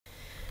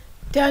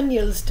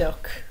Daniel's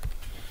Duck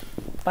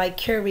by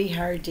Kerry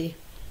Hardy.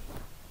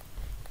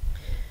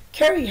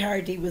 Kerry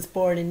Hardy was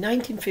born in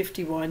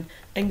 1951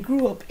 and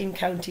grew up in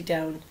County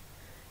Down.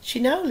 She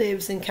now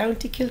lives in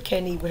County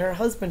Kilkenny with her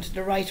husband,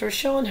 the writer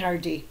Sean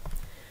Hardy.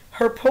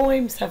 Her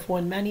poems have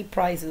won many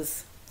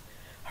prizes.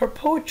 Her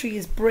poetry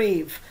is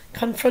brave,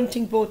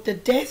 confronting both the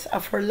death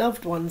of her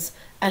loved ones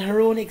and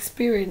her own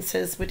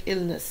experiences with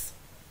illness.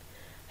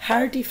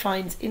 Hardy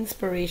finds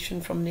inspiration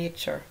from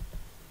nature.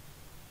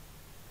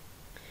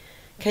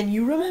 Can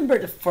you remember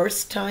the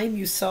first time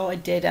you saw a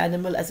dead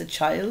animal as a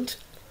child?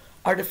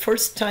 Or the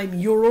first time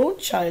your own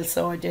child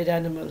saw a dead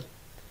animal?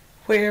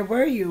 Where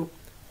were you?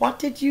 What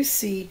did you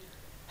see?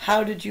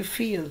 How did you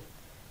feel?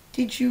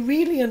 Did you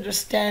really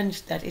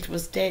understand that it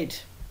was dead?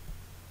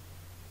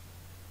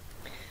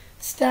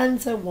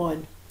 Stanza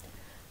 1.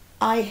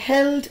 I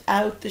held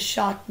out the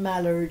shot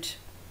mallard.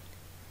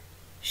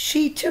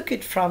 She took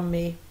it from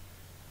me,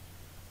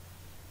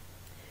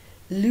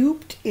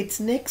 looped its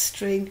neck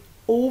string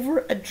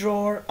over a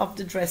drawer of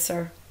the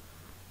dresser.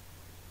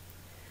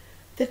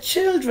 The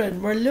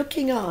children were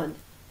looking on,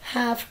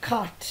 half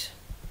caught.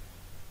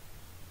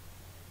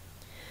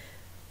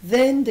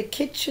 Then the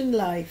kitchen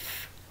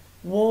life,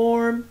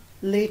 warm,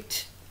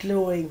 lit,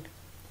 glowing,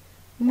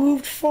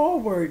 moved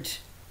forward,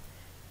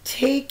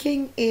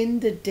 taking in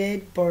the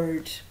dead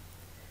bird.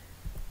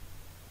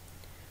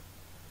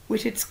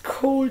 With its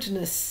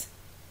coldness,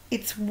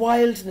 its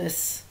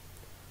wildness,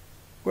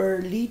 were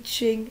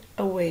leaching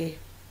away.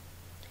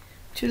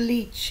 To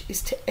leach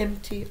is to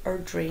empty or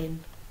drain.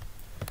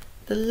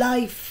 The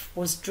life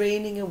was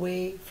draining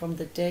away from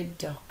the dead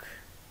duck.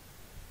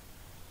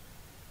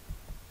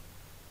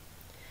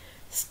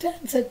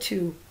 Stanza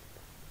 2.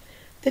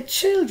 The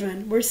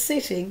children were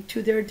sitting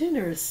to their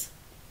dinners.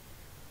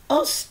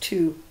 Us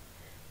too,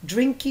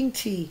 drinking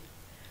tea,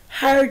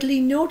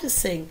 hardly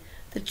noticing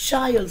the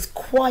child's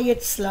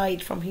quiet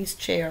slide from his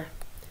chair.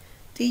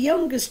 The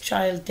youngest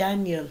child,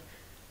 Daniel,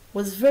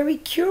 was very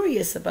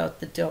curious about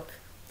the duck,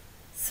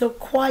 so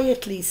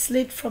quietly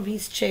slid from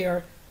his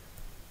chair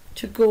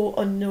to go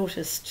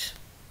unnoticed.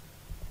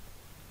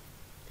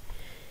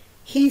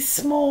 His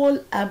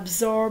small,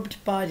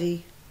 absorbed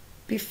body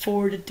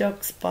before the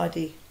duck's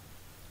body.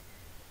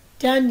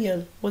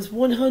 Daniel was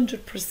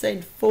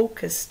 100%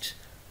 focused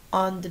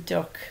on the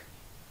duck.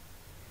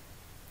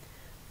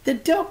 The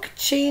duck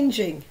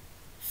changing,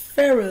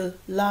 feral,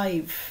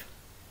 live.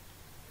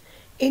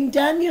 In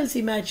Daniel's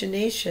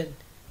imagination,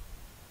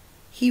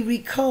 he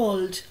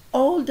recalled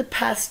all the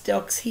past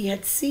ducks he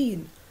had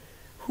seen,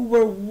 who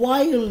were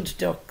wild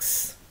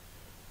ducks,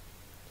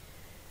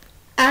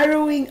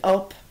 arrowing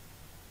up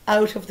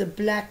out of the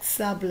black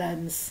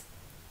slablands.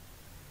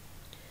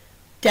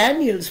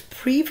 Daniel's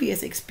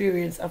previous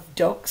experience of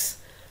ducks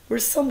were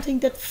something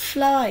that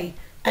fly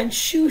and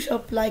shoot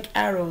up like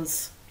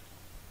arrows,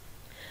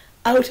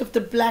 out of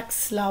the black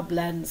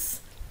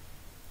slablands,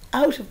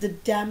 out of the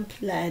damp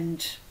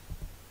land,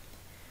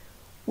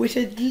 with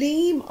a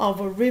gleam of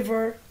a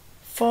river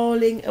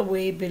falling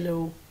away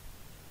below.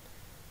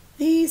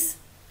 These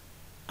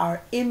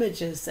are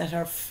images that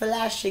are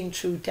flashing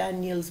through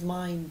Daniel's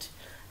mind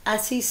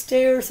as he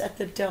stares at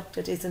the duck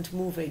that isn't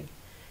moving.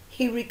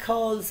 He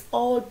recalls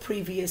all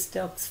previous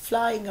ducks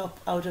flying up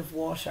out of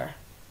water.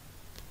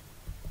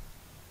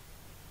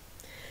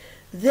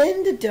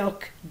 Then the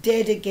duck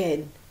dead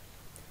again,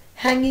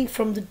 hanging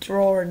from the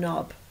drawer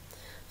knob.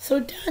 So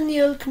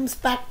Daniel comes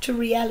back to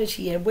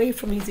reality, away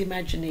from his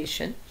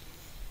imagination,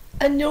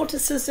 and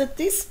notices that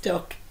this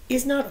duck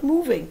is not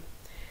moving.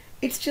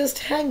 It's just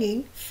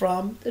hanging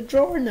from the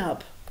drawer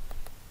knob.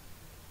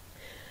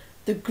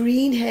 The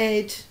green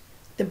head,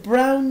 the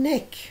brown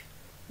neck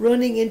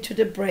running into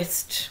the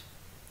breast,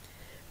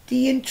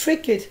 the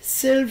intricate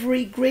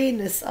silvery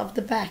greyness of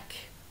the back,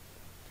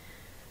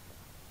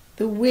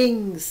 the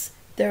wings,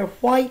 their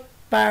white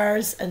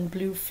bars and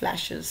blue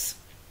flashes.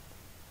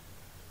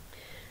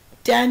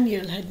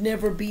 Daniel had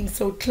never been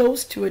so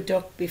close to a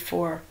duck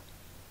before.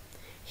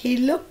 He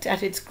looked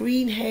at its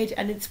green head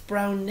and its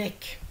brown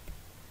neck.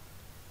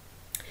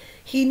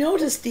 He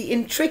noticed the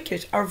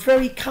intricate or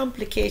very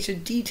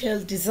complicated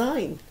detailed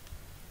design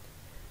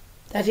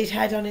that it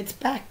had on its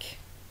back.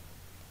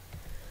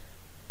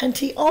 And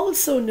he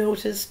also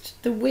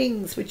noticed the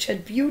wings, which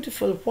had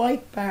beautiful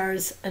white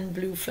bars and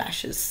blue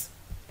flashes.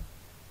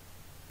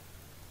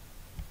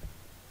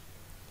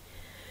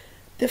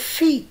 The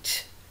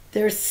feet,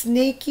 their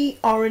snaky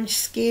orange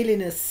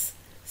scaliness,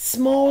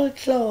 small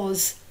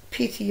claws,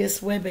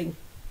 piteous webbing.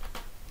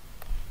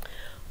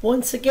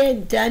 Once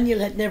again, Daniel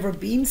had never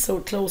been so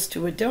close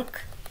to a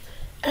duck,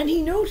 and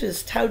he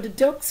noticed how the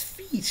duck's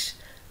feet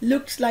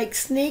looked like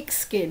snake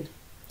skin.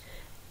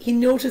 He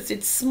noticed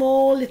its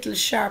small little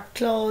sharp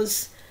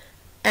claws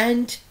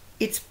and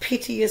its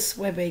piteous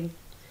webbing.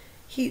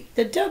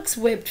 The duck's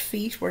webbed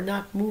feet were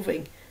not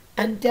moving,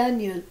 and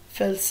Daniel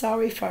felt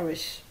sorry for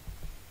it.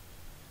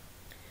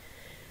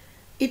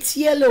 Its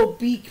yellow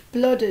beak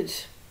blooded.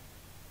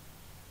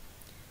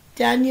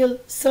 Daniel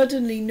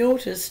suddenly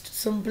noticed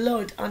some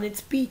blood on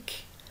its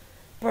beak.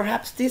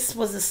 Perhaps this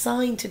was a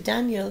sign to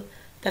Daniel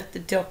that the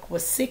duck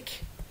was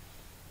sick.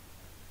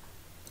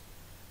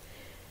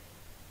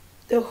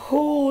 The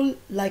whole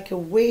like a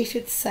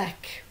weighted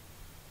sack.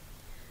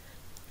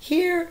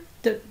 Here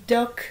the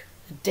duck,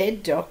 the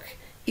dead duck,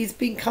 is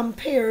being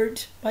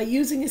compared by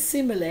using a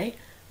simile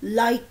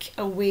like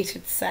a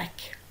weighted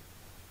sack.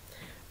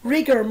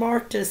 Rigor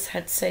mortis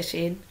had set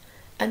in,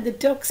 and the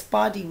duck's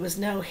body was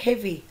now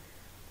heavy,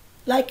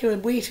 like a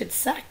weighted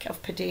sack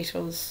of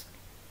potatoes.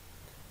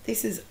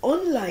 This is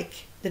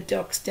unlike the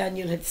ducks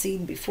Daniel had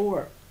seen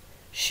before,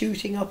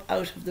 shooting up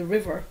out of the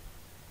river.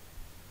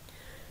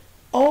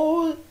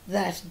 All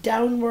that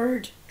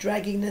downward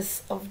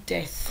dragginess of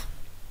death.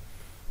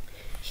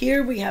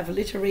 Here we have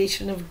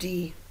alliteration of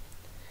D.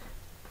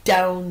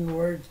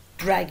 Downward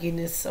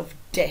dragginess of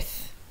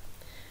death.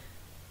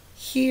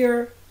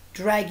 Here,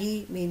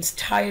 draggy means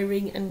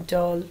tiring and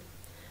dull,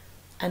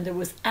 and there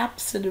was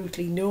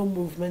absolutely no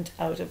movement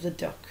out of the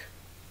duck.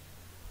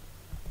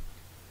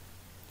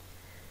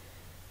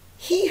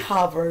 He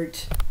hovered,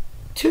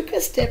 took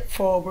a step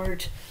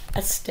forward,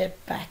 a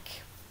step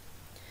back.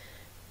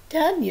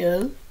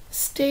 Daniel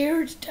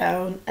stared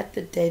down at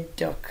the dead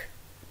duck.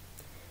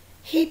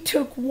 He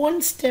took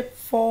one step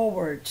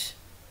forward,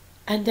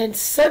 and then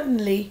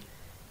suddenly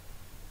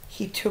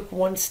he took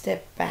one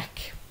step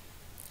back.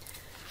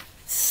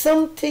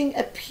 Something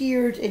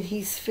appeared in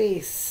his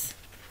face,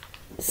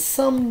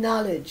 some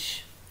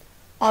knowledge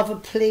of a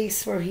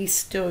place where he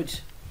stood,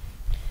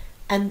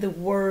 and the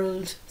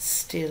world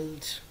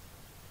stilled.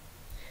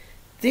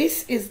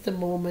 This is the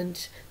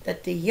moment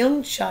that the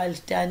young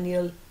child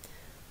Daniel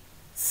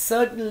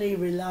suddenly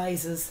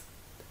realizes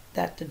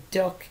that the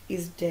duck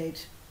is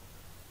dead.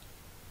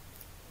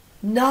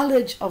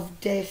 Knowledge of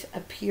death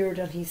appeared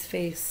on his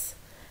face,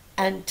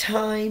 and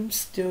time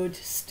stood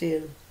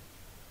still.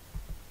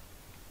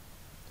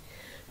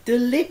 The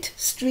lit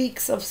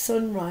streaks of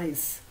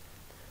sunrise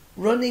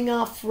running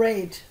off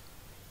red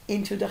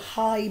into the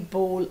high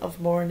bowl of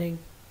morning.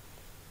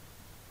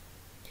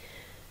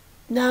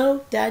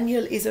 Now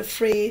Daniel is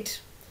afraid.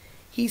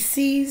 He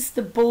sees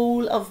the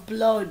bowl of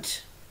blood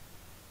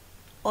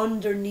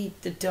underneath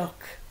the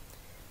duck.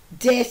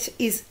 Death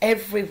is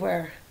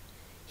everywhere.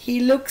 He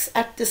looks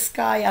at the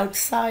sky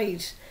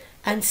outside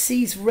and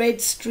sees red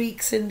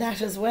streaks in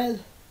that as well.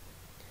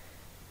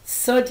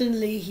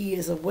 Suddenly he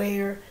is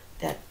aware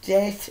that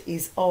death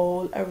is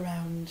all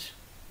around.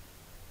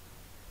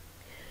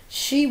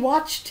 She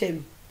watched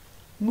him,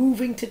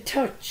 moving to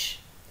touch,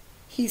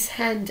 his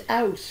hand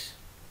out.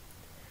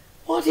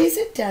 What is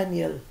it,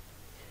 Daniel?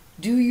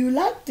 Do you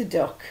like the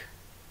duck?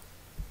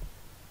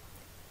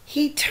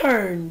 He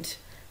turned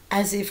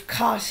as if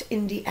caught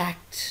in the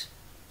act.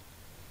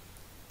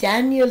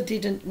 Daniel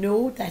didn't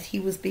know that he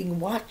was being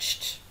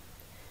watched.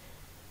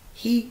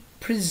 He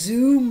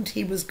presumed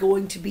he was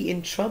going to be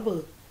in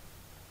trouble.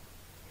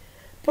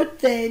 But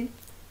then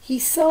he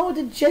saw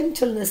the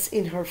gentleness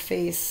in her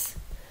face,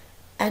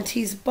 and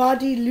his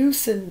body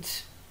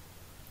loosened.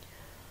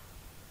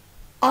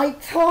 I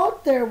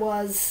thought there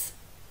was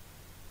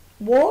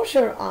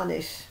water on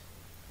it.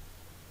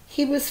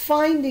 He was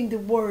finding the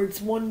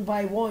words one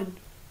by one,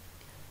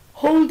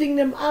 holding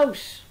them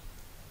out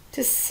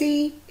to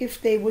see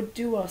if they would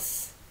do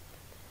us.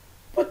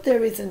 But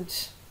there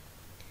isn't.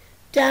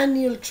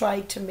 Daniel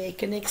tried to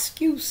make an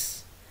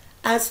excuse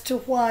as to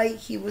why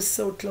he was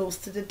so close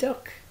to the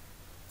duck.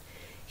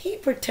 He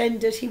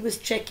pretended he was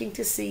checking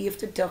to see if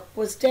the duck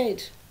was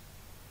dead.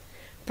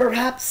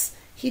 Perhaps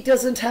he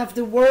doesn't have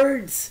the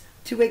words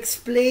to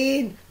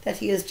explain that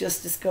he has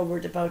just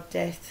discovered about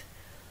death.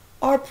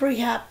 Or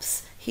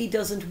perhaps he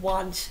doesn't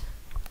want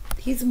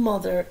his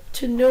mother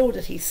to know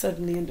that he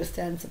suddenly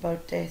understands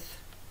about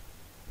death.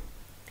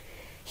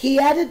 He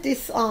added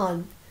this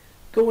on,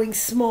 going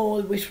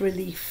small with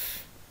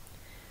relief.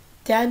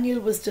 Daniel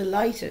was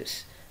delighted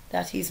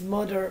that his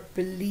mother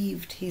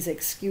believed his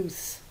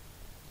excuse,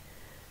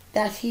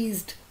 that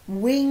his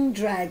wing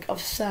drag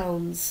of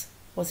sounds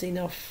was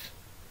enough.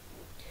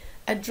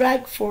 A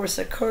drag force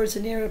occurs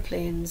in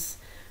aeroplanes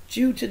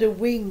due to the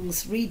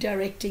wings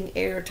redirecting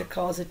air to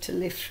cause it to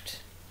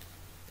lift.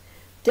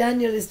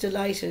 Daniel is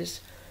delighted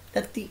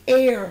that the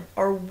air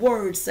or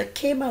words that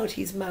came out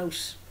his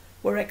mouth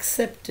were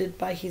accepted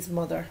by his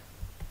mother.